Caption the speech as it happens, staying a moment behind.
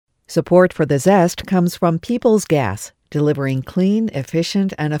Support for The Zest comes from Peoples Gas, delivering clean,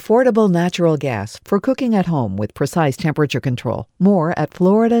 efficient, and affordable natural gas for cooking at home with precise temperature control. More at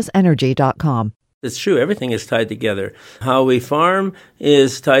floridasenergy.com. It's true. Everything is tied together. How we farm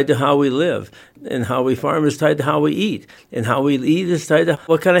is tied to how we live, and how we farm is tied to how we eat, and how we eat is tied to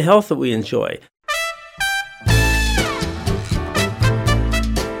what kind of health that we enjoy.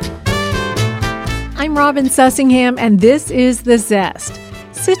 I'm Robin Sussingham, and this is The Zest.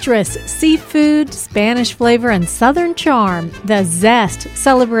 Citrus, seafood, Spanish flavor, and Southern charm, The Zest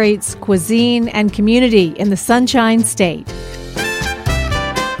celebrates cuisine and community in the Sunshine State.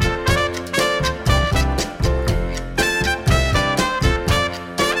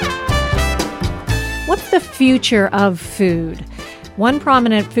 What's the future of food? One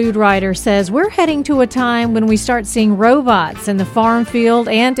prominent food writer says we're heading to a time when we start seeing robots in the farm field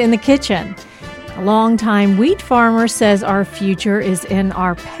and in the kitchen. A longtime wheat farmer says our future is in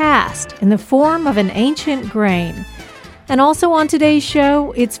our past, in the form of an ancient grain. And also on today's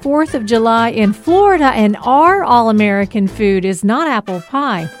show, it's 4th of July in Florida, and our all-American food is not apple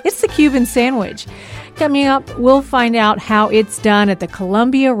pie. It's the Cuban sandwich. Coming up, we'll find out how it's done at the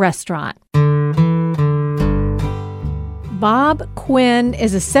Columbia restaurant. Bob Quinn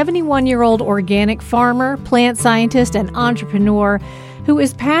is a 71-year-old organic farmer, plant scientist, and entrepreneur who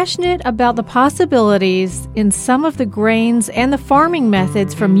is passionate about the possibilities in some of the grains and the farming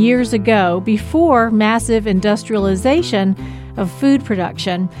methods from years ago before massive industrialization of food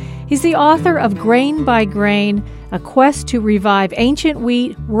production. He's the author of Grain by Grain, a quest to revive ancient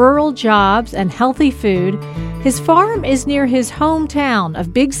wheat, rural jobs, and healthy food. His farm is near his hometown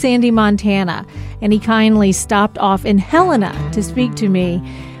of Big Sandy, Montana, and he kindly stopped off in Helena to speak to me.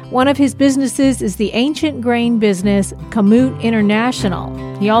 One of his businesses is the ancient grain business, Kamut International.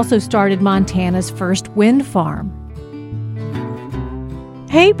 He also started Montana's first wind farm.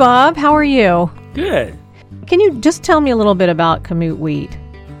 Hey, Bob, how are you? Good. Can you just tell me a little bit about Kamut wheat?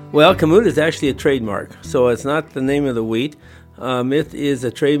 Well, Kamut is actually a trademark, so it's not the name of the wheat. It is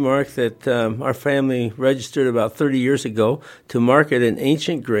a trademark that our family registered about 30 years ago to market an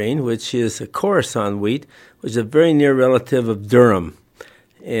ancient grain, which is a Khorasan wheat, which is a very near relative of durum.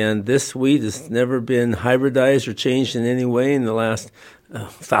 And this wheat has never been hybridized or changed in any way in the last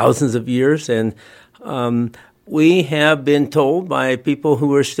thousands of years. And we have been told by people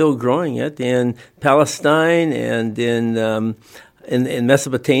who are still growing it in Palestine and in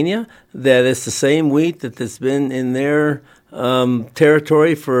Mesopotamia that it's the same wheat that has been in their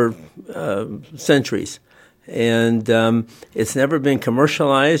territory for centuries. And it's never been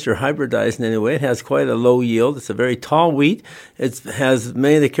commercialized or hybridized in any way. It has quite a low yield. It's a very tall wheat. It has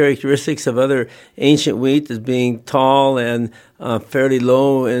many of the characteristics of other ancient wheat as being tall and fairly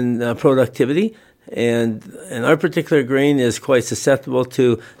low in productivity. And our particular grain is quite susceptible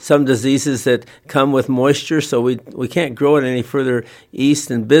to some diseases that come with moisture, so we can't grow it any further east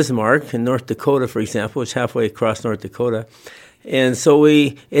than Bismarck in North Dakota, for example, which is halfway across North Dakota. And so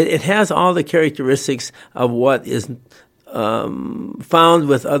it has all the characteristics of what is found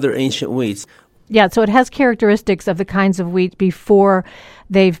with other ancient wheats. Yeah, so it has characteristics of the kinds of wheat before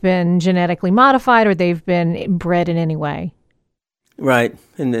they've been genetically modified or they've been bred in any way. Right,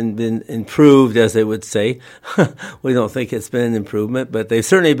 and been improved, as they would say. We don't think it's been an improvement, but they've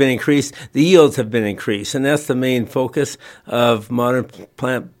certainly been increased. The yields have been increased, and that's the main focus of modern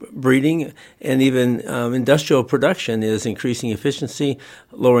plant breeding and even industrial production is increasing efficiency,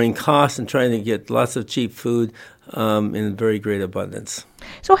 lowering costs, and trying to get lots of cheap food in very great abundance.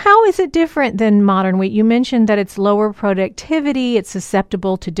 So how is it different than modern wheat? You mentioned that it's lower productivity, it's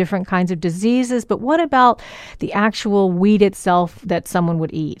susceptible to different kinds of diseases, but what about the actual wheat itself that someone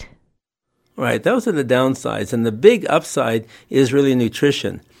would eat? Right, those are the downsides, and the big upside is really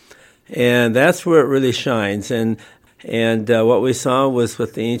nutrition, and that's where it really shines. And what we saw was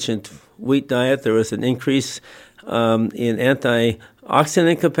with the ancient wheat diet, there was an increase in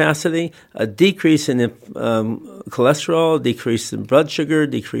antioxidant capacity, a decrease in cholesterol, decrease in blood sugar,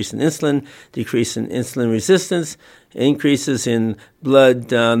 decrease in insulin, decrease in insulin resistance, increases in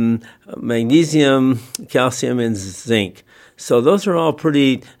blood magnesium, calcium, and zinc. So those are all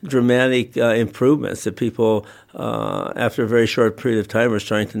pretty dramatic improvements that people, after a very short period of time, are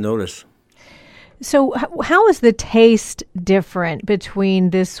starting to notice. So how is the taste different between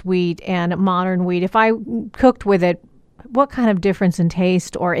this wheat and modern wheat? If I cooked with it, what kind of difference in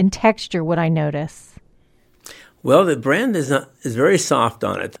taste or in texture would I notice? Well, the brand is very soft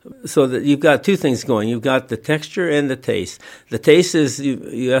on it, so that you've got two things going. You've got the texture and the taste. The taste is,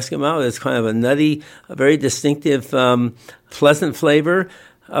 you ask them out, it's kind of a nutty, a very distinctive, pleasant flavor.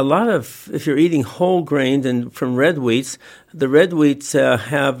 if you're eating whole grains and from red wheats, the red wheats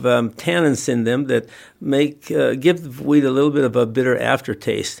have tannins in them that give the wheat a little bit of a bitter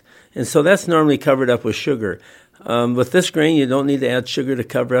aftertaste. And so that's normally covered up with sugar. With this grain, you don't need to add sugar to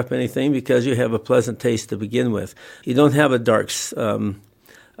cover up anything because you have a pleasant taste to begin with. You don't have a dark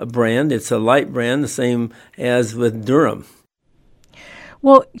brand. It's a light brand, the same as with durum.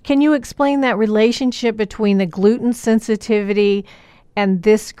 Well, can you explain that relationship between the gluten sensitivity and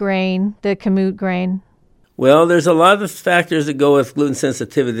this grain, the kamut grain? Well, there's a lot of factors that go with gluten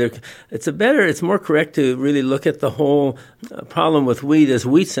sensitivity. It's more correct to really look at the whole problem with wheat as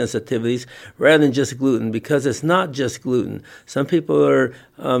wheat sensitivities rather than just gluten, because it's not just gluten. Some people are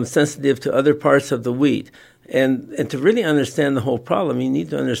sensitive to other parts of the wheat. And to really understand the whole problem, you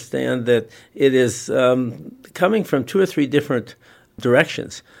need to understand that it is coming from 2 or 3 different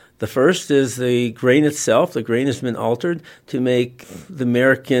directions. The first is the grain itself. The grain has been altered to make the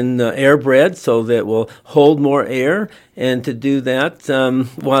American air bread so that it will hold more air. And to do that,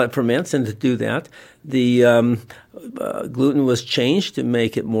 while it ferments, and to do that, the gluten was changed to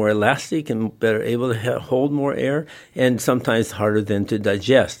make it more elastic and better able to hold more air, and sometimes harder then to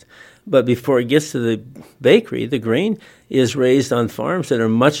digest. But before it gets to the bakery, the grain is raised on farms that are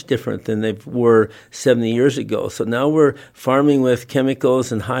much different than they were 70 years ago. So now we're farming with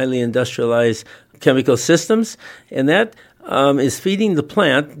chemicals and highly industrialized chemical systems, and that is feeding the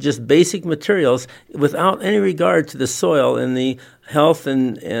plant just basic materials without any regard to the soil and the health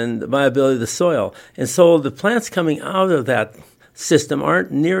and the viability of the soil. And so the plants coming out of that system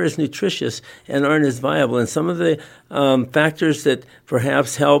aren't near as nutritious and aren't as viable. And some of the factors that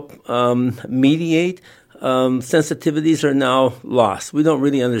perhaps help mediate sensitivities are now lost. We don't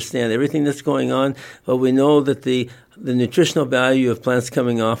really understand everything that's going on, but we know that the nutritional value of plants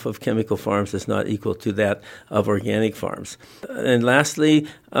coming off of chemical farms is not equal to that of organic farms. And lastly,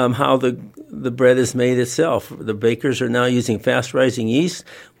 how the bread is made itself. The bakers are now using fast-rising yeast,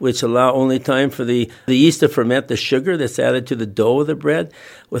 which allow only time for the yeast to ferment the sugar that's added to the dough of the bread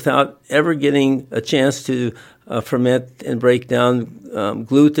without ever getting a chance to ferment and break down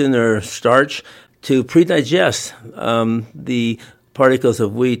gluten or starch to pre-digest the particles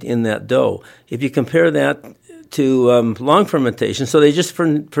of wheat in that dough. If you compare that to long fermentation, so they just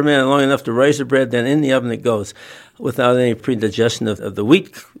ferment long enough to rise the bread, then in the oven it goes without any pre-digestion of the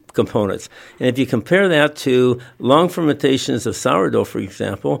wheat components. And if you compare that to long fermentations of sourdough, for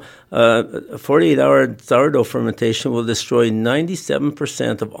example, a 48-hour sourdough fermentation will destroy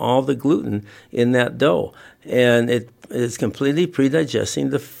 97% of all the gluten in that dough. And it is completely pre-digesting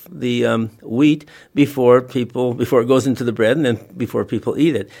the wheat before it goes into the bread and then before people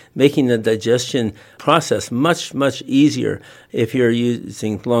eat it, making the digestion process much, much easier if you're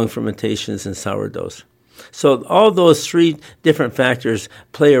using long fermentations and sourdoughs. So all those 3 different factors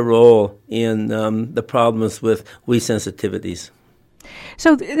play a role in the problems with wheat sensitivities.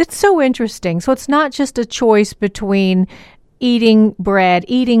 So it's so interesting. So it's not just a choice between eating bread,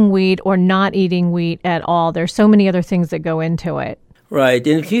 eating wheat, or not eating wheat at all. There's so many other things that go into it. Right.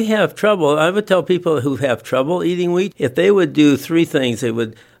 And if you have trouble, I would tell people who have trouble eating wheat, if they would do 3 things, they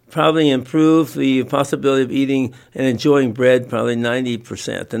would probably improve the possibility of eating and enjoying bread probably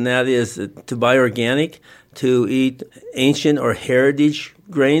 90%. And that is to buy organic, to eat ancient or heritage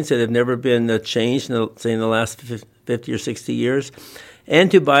grains that have never been changed, say in the last 50 or 60 years, and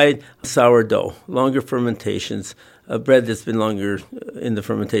to buy sourdough, longer fermentations, bread that's been longer in the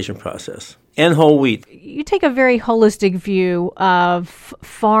fermentation process, and whole wheat. You take a very holistic view of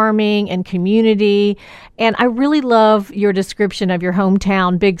farming and community, and I really love your description of your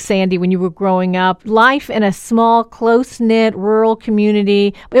hometown, Big Sandy, when you were growing up. Life in a small, close-knit rural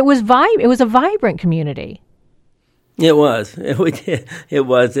community. It was a vibrant community. It was. It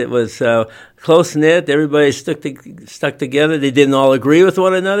was close knit. Everybody stuck together. They didn't all agree with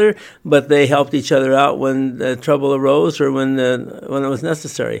one another, but they helped each other out when trouble arose or when it was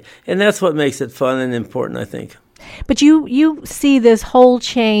necessary. And that's what makes it fun and important, I think. But you see this whole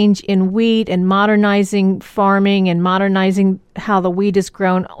change in wheat and modernizing farming and modernizing how the wheat is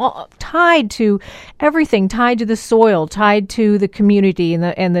grown, all tied to everything, tied to the soil, tied to the community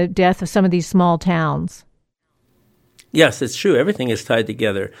and the death of some of these small towns. Yes, it's true. Everything is tied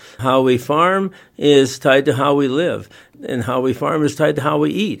together. How we farm is tied to how we live, and how we farm is tied to how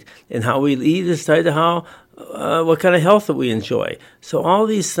we eat, and how we eat is tied to what kind of health that we enjoy. So all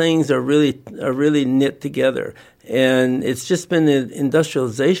these things are really knit together. And it's just been the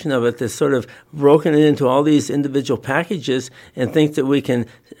industrialization of it that's sort of broken it into all these individual packages and think that we can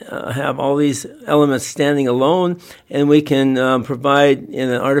have all these elements standing alone, and we can provide in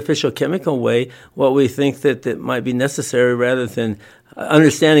an artificial chemical way what we think that might be necessary, rather than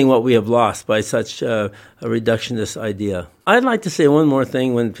understanding what we have lost by such a reductionist idea. I'd like to say one more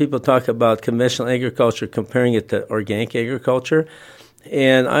thing when people talk about conventional agriculture, comparing it to organic agriculture.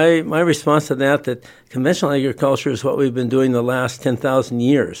 And my response to that conventional agriculture is what we've been doing the last 10,000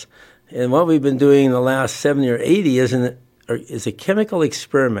 years. And what we've been doing the last 70 or 80 is a chemical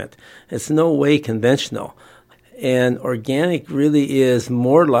experiment. It's no way conventional. And organic really is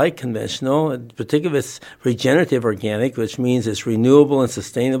more like conventional, particularly if it's regenerative organic, which means it's renewable and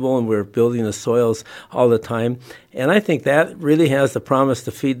sustainable, and we're building the soils all the time. And I think that really has the promise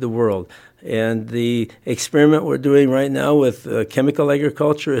to feed the world. And the experiment we're doing right now with chemical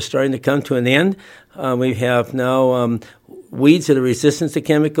agriculture is starting to come to an end. We have now weeds that are resistant to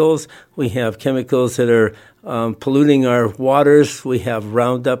chemicals. We have chemicals that are polluting our waters. We have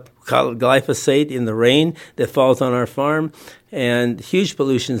Roundup, glyphosate in the rain that falls on our farm, and huge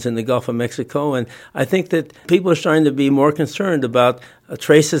pollutions in the Gulf of Mexico. And I think that people are starting to be more concerned about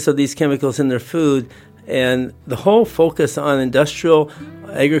traces of these chemicals in their food. And the whole focus on industrial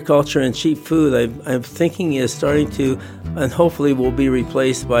agriculture and cheap food, I'm thinking, is starting to, and hopefully will be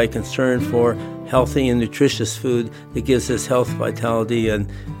replaced by concern for healthy and nutritious food that gives us health, vitality,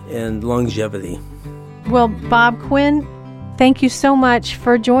 and longevity. Well, Bob Quinn, thank you so much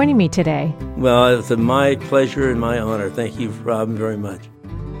for joining me today. Well, it's my pleasure and my honor. Thank you, Robin, very much.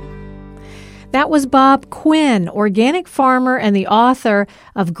 That was Bob Quinn, organic farmer and the author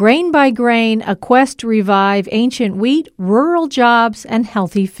of Grain by Grain, A Quest to Revive Ancient Wheat, Rural Jobs, and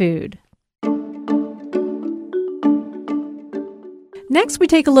Healthy Food. Next, we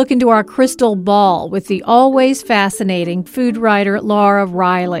take a look into our crystal ball with the always fascinating food writer Laura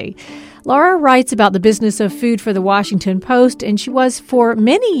Riley. Laura writes about the business of food for the Washington Post, and she was for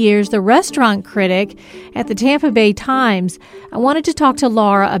many years the restaurant critic at the Tampa Bay Times. I wanted to talk to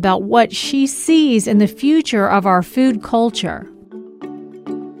Laura about what she sees in the future of our food culture.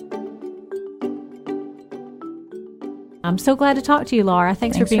 I'm so glad to talk to you, Laura.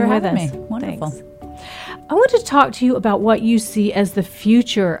 Thanks for being with us. Me. Wonderful. Thanks. I want to talk to you about what you see as the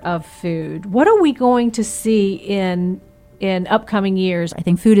future of food. What are we going to see in upcoming years? I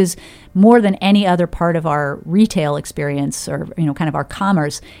think food is more than any other part of our retail experience, or kind of our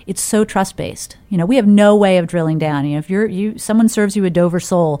commerce. It's so trust-based. We have no way of drilling down. If someone serves you a Dover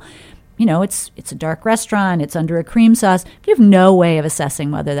sole, it's a dark restaurant, it's under a cream sauce. You have no way of assessing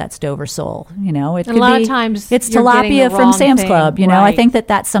whether that's Dover sole. It could a lot of times it's tilapia from Sam's Club. Right. I think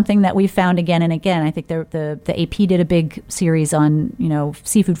that's something that we've found again and again. I think the AP did a big series on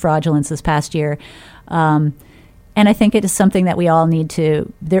seafood fraudulence this past year. And I think it is something that we all need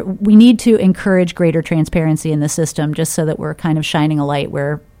to encourage greater transparency in the system, just so that we're kind of shining a light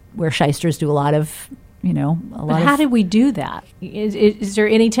where shysters do a lot of. How did we do that? Is there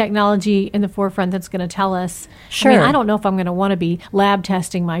any technology in the forefront that's going to tell us? Sure. I don't know if I'm going to want to be lab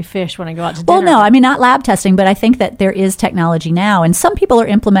testing my fish when I go out to dinner. Well, no, not lab testing, but I think that there is technology now, and some people are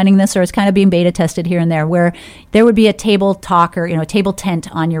implementing this, or it's kind of being beta tested here and there, where there would be a table talk or a table tent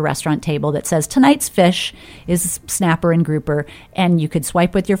on your restaurant table that says tonight's fish is snapper and grouper, and you could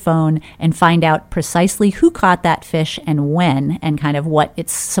swipe with your phone and find out precisely who caught that fish and when, and kind of what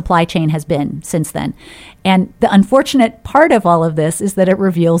its supply chain has been since then. And the unfortunate part of all of this is that it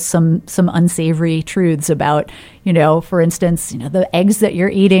reveals some unsavory truths about, for instance, the eggs that you're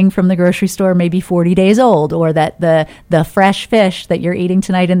eating from the grocery store may be 40 days old, or that the fresh fish that you're eating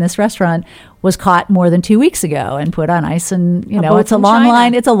tonight in this restaurant was caught more than 2 weeks ago and put on ice, and it's a long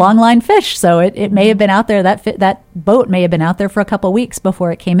line. It's a long line fish, so it may have been out there. That boat may have been out there for a couple of weeks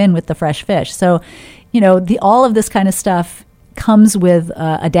before it came in with the fresh fish. So, all of this kind of stuff comes with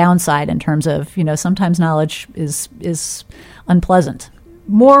a downside in terms of, sometimes knowledge is unpleasant.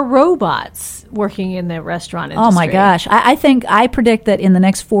 More robots working in the restaurant industry. Oh my gosh. I predict that in the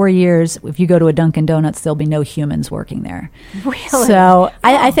next 4 years, if you go to a Dunkin' Donuts, there'll be no humans working there. Really? So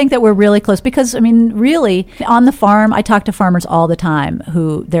I think that we're really close, because, really, on the farm, I talk to farmers all the time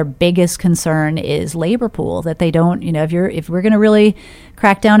who their biggest concern is labor pool, that they don't, if we're going to really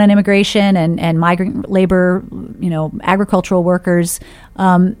crack down on immigration and migrant labor, agricultural workers,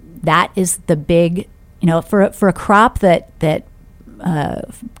 that is the big, for a crop that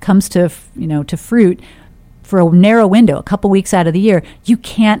comes to fruit for a narrow window, a couple weeks out of the year, you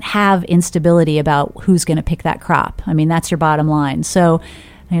can't have instability about who's going to pick that crop. That's your bottom line. So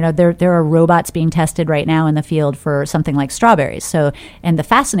There are robots being tested right now in the field for something like strawberries. So, and the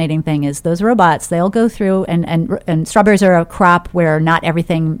fascinating thing is those robots, they'll go through and strawberries are a crop where not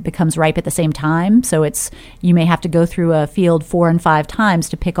everything becomes ripe at the same time. So you may have to go through a field 4 and 5 times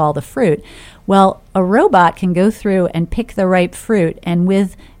to pick all the fruit. Well, a robot can go through and pick the ripe fruit, and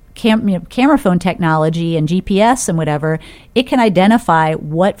with camera phone technology and GPS and whatever, it can identify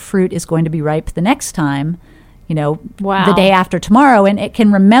what fruit is going to be ripe the next time, Wow. the day after tomorrow, and it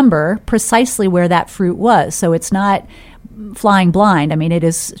can remember precisely where that fruit was. So it's not flying blind. I mean, it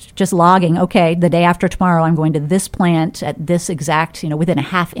is just logging, okay, the day after tomorrow, I'm going to this plant at this exact, within a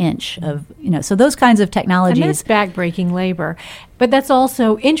half inch of, so those kinds of technologies. And that's backbreaking labor. But that's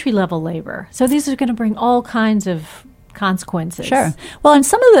also entry-level labor. So these are going to bring all kinds of consequences. Sure. Well, and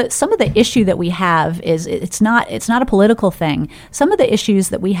some of the issue that we have is it's not a political thing. Some of the issues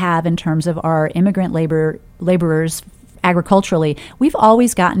that we have in terms of our immigrant laborers agriculturally, we've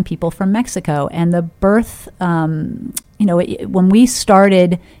always gotten people from Mexico, and the birth, when we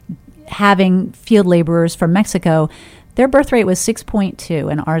started having field laborers from Mexico, their birth rate was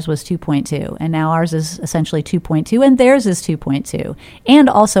 6.2 and ours was 2.2, and now ours is essentially 2.2 and theirs is 2.2. And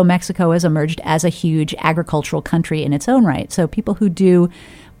also Mexico has emerged as a huge agricultural country in its own right. So people who do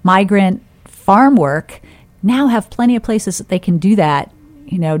migrant farm work now have plenty of places that they can do that,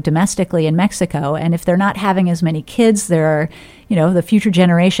 domestically in Mexico. And if they're not having as many kids, there are, the future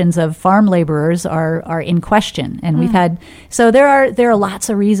generations of farm laborers are in question. And we've had, so there are lots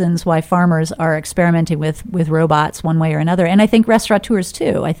of reasons why farmers are experimenting with robots one way or another. And I think restaurateurs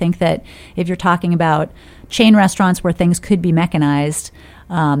too. I think that if you're talking about chain restaurants where things could be mechanized,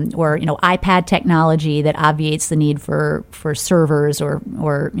 or iPad technology that obviates the need for servers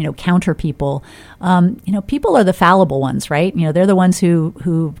or counter people. People are the fallible ones, right? They're the ones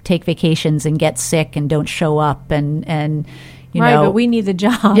who take vacations and get sick and don't show up and right, but we need the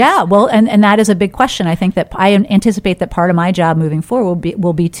job. Yeah, well, and that is a big question. I think that I anticipate that part of my job moving forward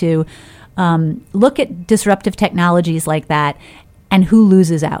will be to look at disruptive technologies like that and who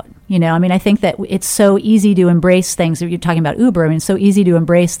loses out. I think that it's so easy to embrace things. You're talking about Uber. It's so easy to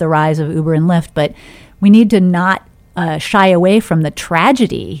embrace the rise of Uber and Lyft, but we need to not shy away from the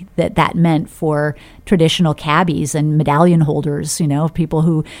tragedy that meant for traditional cabbies and medallion holders, people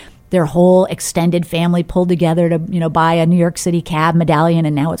who their whole extended family pulled together to, buy a New York City cab medallion,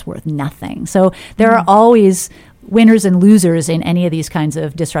 and now it's worth nothing. So there are always winners and losers in any of these kinds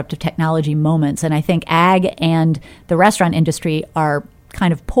of disruptive technology moments. And I think ag and the restaurant industry are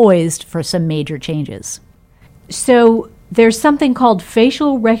kind of poised for some major changes. So there's something called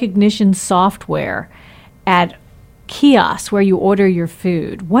facial recognition software at kiosks where you order your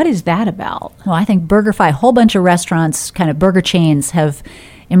food. What is that about? Well, I think BurgerFi, a whole bunch of restaurants, kind of burger chains, have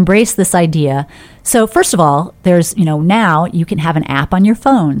embraced this idea. So first of all, there's, now you can have an app on your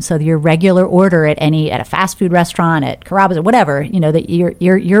phone. So your regular order at a fast food restaurant, at Carrabba's or whatever, that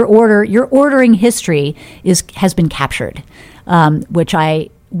your ordering history has been captured, which I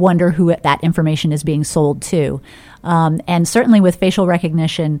wonder who that information is being sold to. And certainly with facial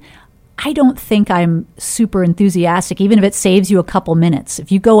recognition, I don't think I'm super enthusiastic, even if it saves you a couple minutes.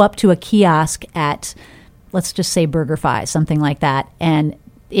 If you go up to a kiosk at, let's just say BurgerFi, something like that, and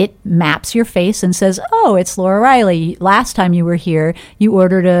it maps your face and says, oh, it's Laura Riley. Last time you were here, you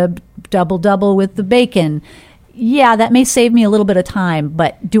ordered a double with the bacon. Yeah, that may save me a little bit of time,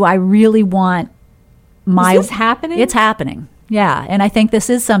 but do I really want my... Is this happening? It's happening, yeah. And I think this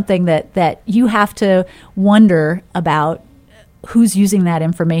is something that you have to wonder about who's using that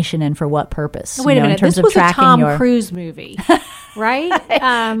information and for what purpose. Wait a minute, in terms this of was a tracking Tom Cruise movie, right?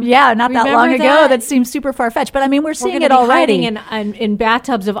 Yeah, not that long ago. That seems super far-fetched. But I mean, we're seeing it already. Hiding in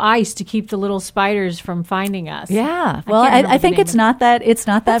bathtubs of ice to keep the little spiders from finding us. Yeah, well, I think it's not that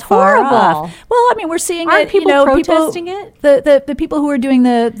That's far horrible. off. Well, I mean, we're seeing Aren't it. people protesting it? The people who are doing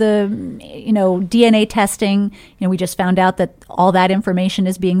the DNA testing. We just found out that all that information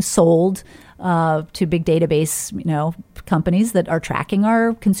is being sold to big database, companies that are tracking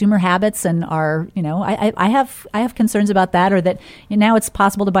our consumer habits and are, I have concerns about that, or that now it's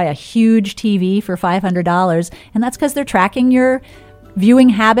possible to buy a huge TV for $500, and that's because they're tracking your viewing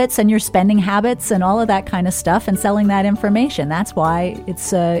habits and your spending habits and all of that kind of stuff and selling that information. That's why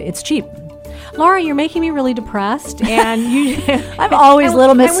it's cheap. Laura, you're making me really depressed, and I'm always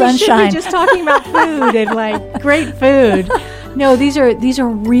Little Miss Sunshine. We should be just talking about food and great food. No, these are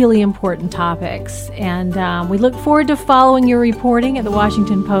really important topics, and we look forward to following your reporting at the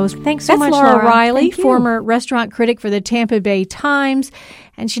Washington Post. Thanks so much, Laura Riley, former restaurant critic for the Tampa Bay Times,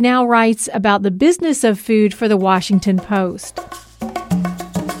 and she now writes about the business of food for the Washington Post.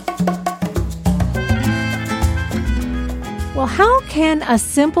 Well, how can a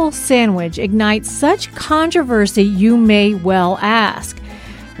simple sandwich ignite such controversy, you may well ask?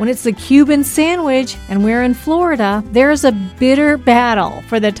 When it's the Cuban sandwich and we're in Florida, there's a bitter battle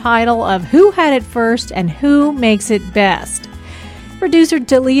for the title of who had it first and who makes it best. Producer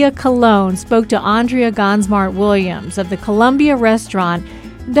Talia Colon spoke to Andrea Gonsmart-Williams of the Columbia restaurant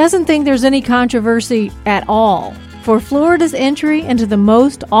and doesn't think there's any controversy at all. For Florida's entry into the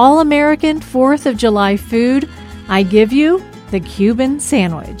most all-American 4th of July food, I give you the Cuban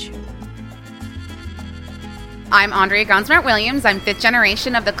sandwich. I'm Andrea Gonsmart-Williams. I'm 5th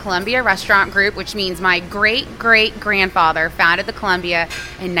generation of the Columbia Restaurant Group, which means my great-great-grandfather founded the Columbia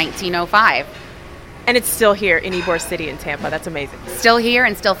in 1905. And it's still here in Ybor City in Tampa. That's amazing. Still here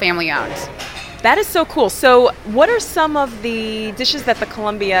and still family-owned. That is so cool. So what are some of the dishes that the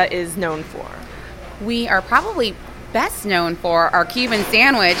Columbia is known for? We are probably best known for our Cuban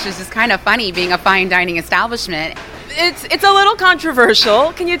sandwich, which is kind of funny being a fine dining establishment. It's a little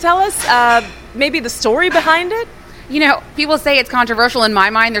controversial. Can you tell us maybe the story behind it? You know, people say it's controversial. In my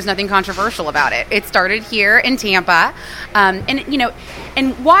mind, there's nothing controversial about it. It started here in Tampa.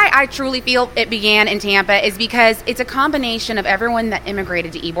 And why I truly feel it began in Tampa is because it's a combination of everyone that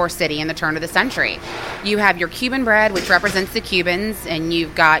immigrated to Ybor City in the turn of the century. You have your Cuban bread, which represents the Cubans, and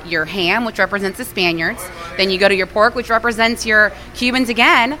you've got your ham, which represents the Spaniards. Then you go to your pork, which represents your Cubans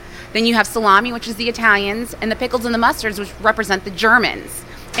again. Then you have salami, which is the Italians, and the pickles and the mustards, which represent the Germans.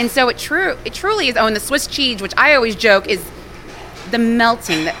 And so it truly is, and the Swiss cheese, which I always joke is the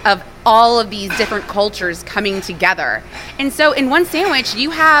melting of all of these different cultures coming together. And so in one sandwich,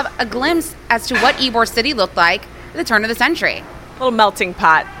 you have a glimpse as to what Ybor City looked like at the turn of the century. A little melting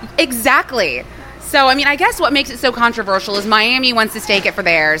pot. Exactly. So, I mean, I guess what makes it so controversial is Miami wants to stake it for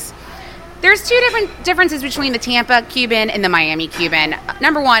theirs. There's two different differences between the Tampa Cuban and the Miami Cuban.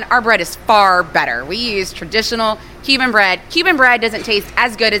 Number one, our bread is far better. We use traditional Cuban bread. Cuban bread doesn't taste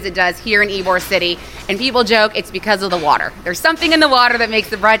as good as it does here in Ybor City, and people joke it's because of the water. There's something in the water that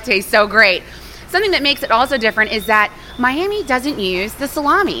makes the bread taste so great. Something that makes it also different is that Miami doesn't use the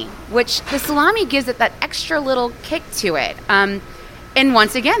salami, which the salami gives it that extra little kick to it. And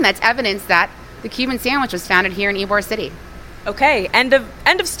once again, that's evidence that the Cuban sandwich was founded here in Ybor City. Okay, end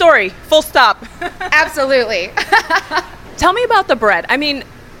of story. Full stop. Absolutely. Tell me about the bread. I mean,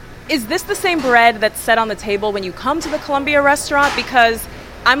 is this the same bread that's set on the table when you come to the Columbia restaurant? Because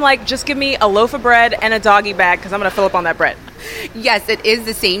I'm like, just give me a loaf of bread and a doggy bag because I'm going to fill up on that bread. Yes, it is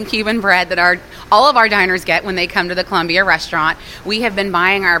the same Cuban bread that all of our diners get when they come to the Columbia restaurant. We have been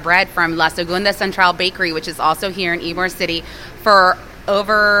buying our bread from La Segunda Central Bakery, which is also here in Ybor City, for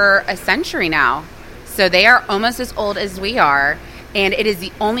over a century now. So they are almost as old as we are, and it is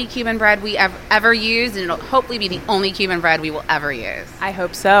the only Cuban bread we ever use, and it'll hopefully be the only Cuban bread we will ever use. I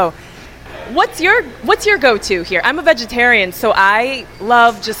hope so. What's your go-to here? I'm a vegetarian, so I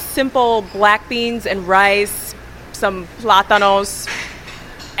love just simple black beans and rice, some plátanos,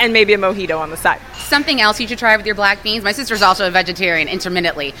 and maybe a mojito on the side. Something else you should try with your black beans. My sister's also a vegetarian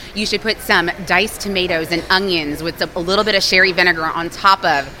intermittently. You should put some diced tomatoes and onions with a little bit of sherry vinegar on top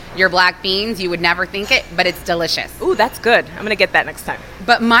of your black beans. You would never think it, but it's delicious. Ooh, that's good. I'm going to get that next time.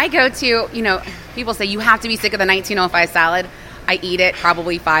 But my go-to, people say you have to be sick of the 1905 salad. I eat it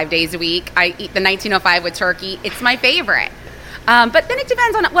probably 5 days a week. I eat the 1905 with turkey. It's my favorite. But then it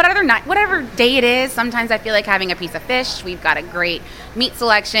depends on whatever day it is. Sometimes I feel like having a piece of fish. We've got a great meat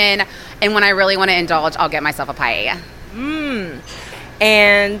selection. And when I really want to indulge, I'll get myself a paella.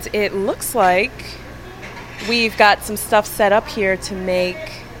 And it looks like we've got some stuff set up here to make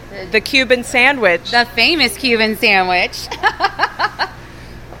the Cuban sandwich. The famous Cuban sandwich.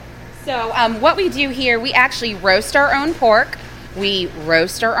 So what we do here, we actually roast our own pork. We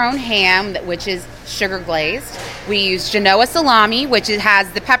roast our own ham, which is sugar glazed. We use Genoa salami, which has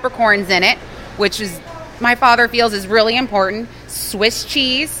the peppercorns in it, which is my father feels is really important. Swiss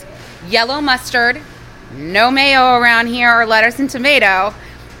cheese, yellow mustard, no mayo around here, or lettuce and tomato,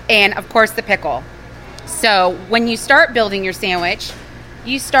 and of course the pickle. So when you start building your sandwich,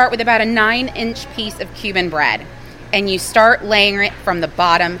 you start with about a 9-inch piece of Cuban bread, and you start layering it from the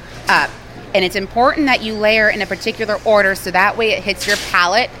bottom up. And it's important that you layer in a particular order so that way it hits your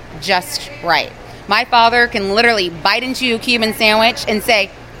palate just right. My father can literally bite into a Cuban sandwich and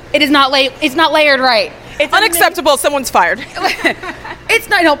say, it's not layered right. It's unacceptable. Someone's fired. It's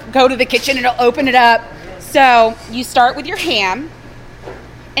not. He'll go to the kitchen and he'll open it up. So you start with your ham.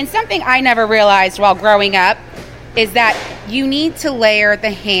 And something I never realized while growing up is that you need to layer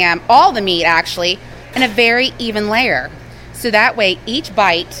the ham, all the meat actually, in a very even layer. So that way each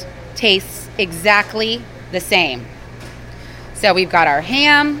bite tastes exactly the same. So we've got our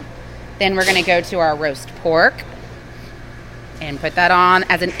ham, then we're going to go to our roast pork. And put that on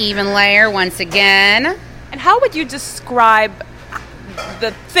as an even layer once again. And how would you describe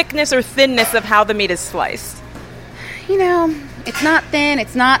the thickness or thinness of how the meat is sliced? You know, it's not thin,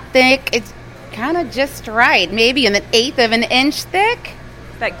 it's not thick, it's kind of just right. Maybe an eighth of an inch thick.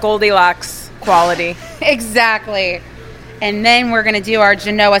 That Goldilocks quality. Exactly. And then we're going to do our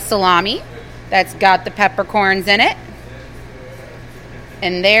Genoa salami that's got the peppercorns in it.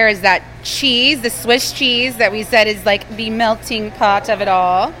 And there is that cheese, the Swiss cheese that we said is like the melting pot of it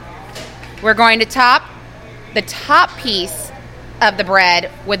all. We're going to top the top piece of the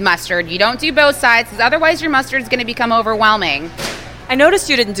bread with mustard. You don't do both sides because otherwise your mustard is going to become overwhelming. I noticed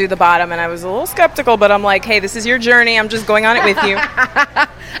you didn't do the bottom, and I was a little skeptical, but I'm like, hey, this is your journey. I'm just going on it with you.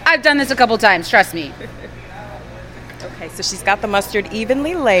 I've done this a couple times, trust me. Okay, so she's got the mustard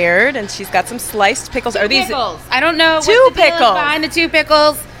evenly layered, and she's got some sliced pickles. Are these pickles? I don't know two what the deal is pickles behind the two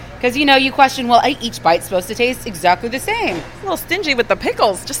pickles, because you question, well, each bite's supposed to taste exactly the same. a little stingy with the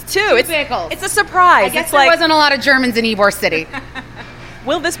pickles? Just two. Two pickles. It's a surprise. I guess it's there like, wasn't a lot of Germans in Ybor City.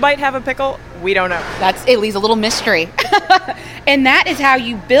 will this bite have a pickle? We don't know. It leaves a little mystery. And that is how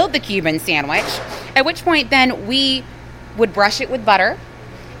you build the Cuban sandwich, at which point then we would brush it with butter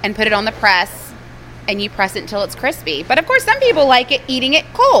and put it on the press, and you press it until it's crispy. But of course, some people like it eating it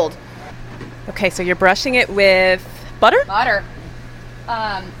cold. Okay, so you're brushing it with butter? Butter.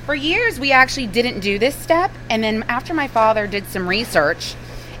 For years, we actually didn't do this step, and then after my father did some research,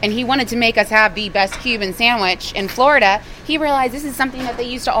 and he wanted to make us have the best Cuban sandwich in Florida, he realized this is something that they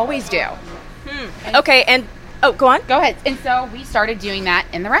used to always do. Okay, and go on. Go ahead. And so we started doing that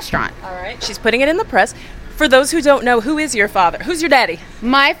in the restaurant. All right, she's putting it in the press. For those who don't know, who is your father? Who's your daddy?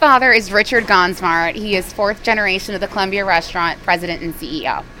 My father is Richard Gonsmart. He is fourth generation of the Columbia Restaurant, president and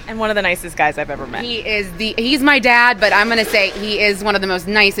CEO. And one of the nicest guys I've ever met. He's my dad, but I'm going to say he is one of the most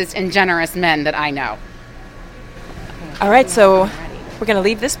nicest and generous men that I know. All right, so we're going to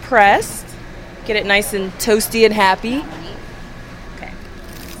leave this pressed, get it nice and toasty and happy. Okay.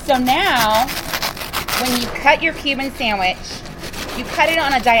 So now, when you cut your Cuban sandwich, you cut it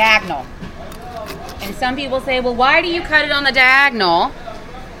on a diagonal. And some people say, well, why do you cut it on the diagonal?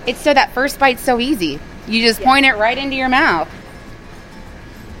 It's so that first bite's so easy. You just point it right into your mouth.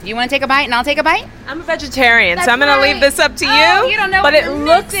 You want to take a bite and I'll take a bite? I'm a vegetarian, That's so I'm going right. to leave this up to you. Oh, you don't know but what it you're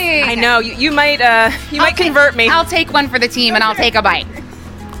looks. missing. I know you might convert me. I'll take one for the team and I'll take a bite.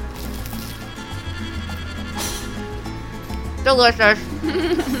 Delicious.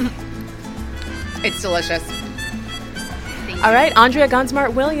 It's delicious. All right, Andrea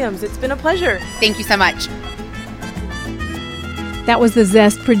Gonsmart Williams, it's been a pleasure. Thank you so much. That was the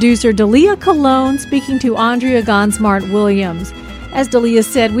Zest producer, Dalia Colon, speaking to Andrea Gonsmart Williams. As Dalia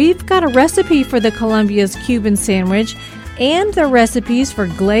said, we've got a recipe for the Columbia's Cuban sandwich and the recipes for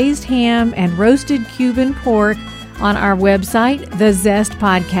glazed ham and roasted Cuban pork on our website,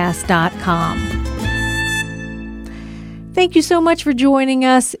 thezestpodcast.com. Thank you so much for joining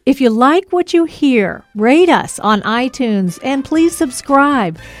us. If you like what you hear, rate us on iTunes and please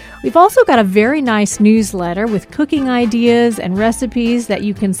subscribe. We've also got a very nice newsletter with cooking ideas and recipes that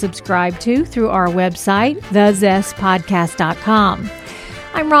you can subscribe to through our website, thezestpodcast.com.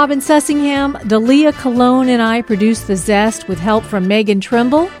 I'm Robin Sussingham. Dalia Colon and I produce The Zest with help from Megan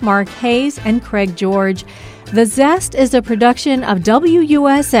Trimble, Mark Hayes, and Craig George. The Zest is a production of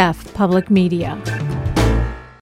WUSF Public Media.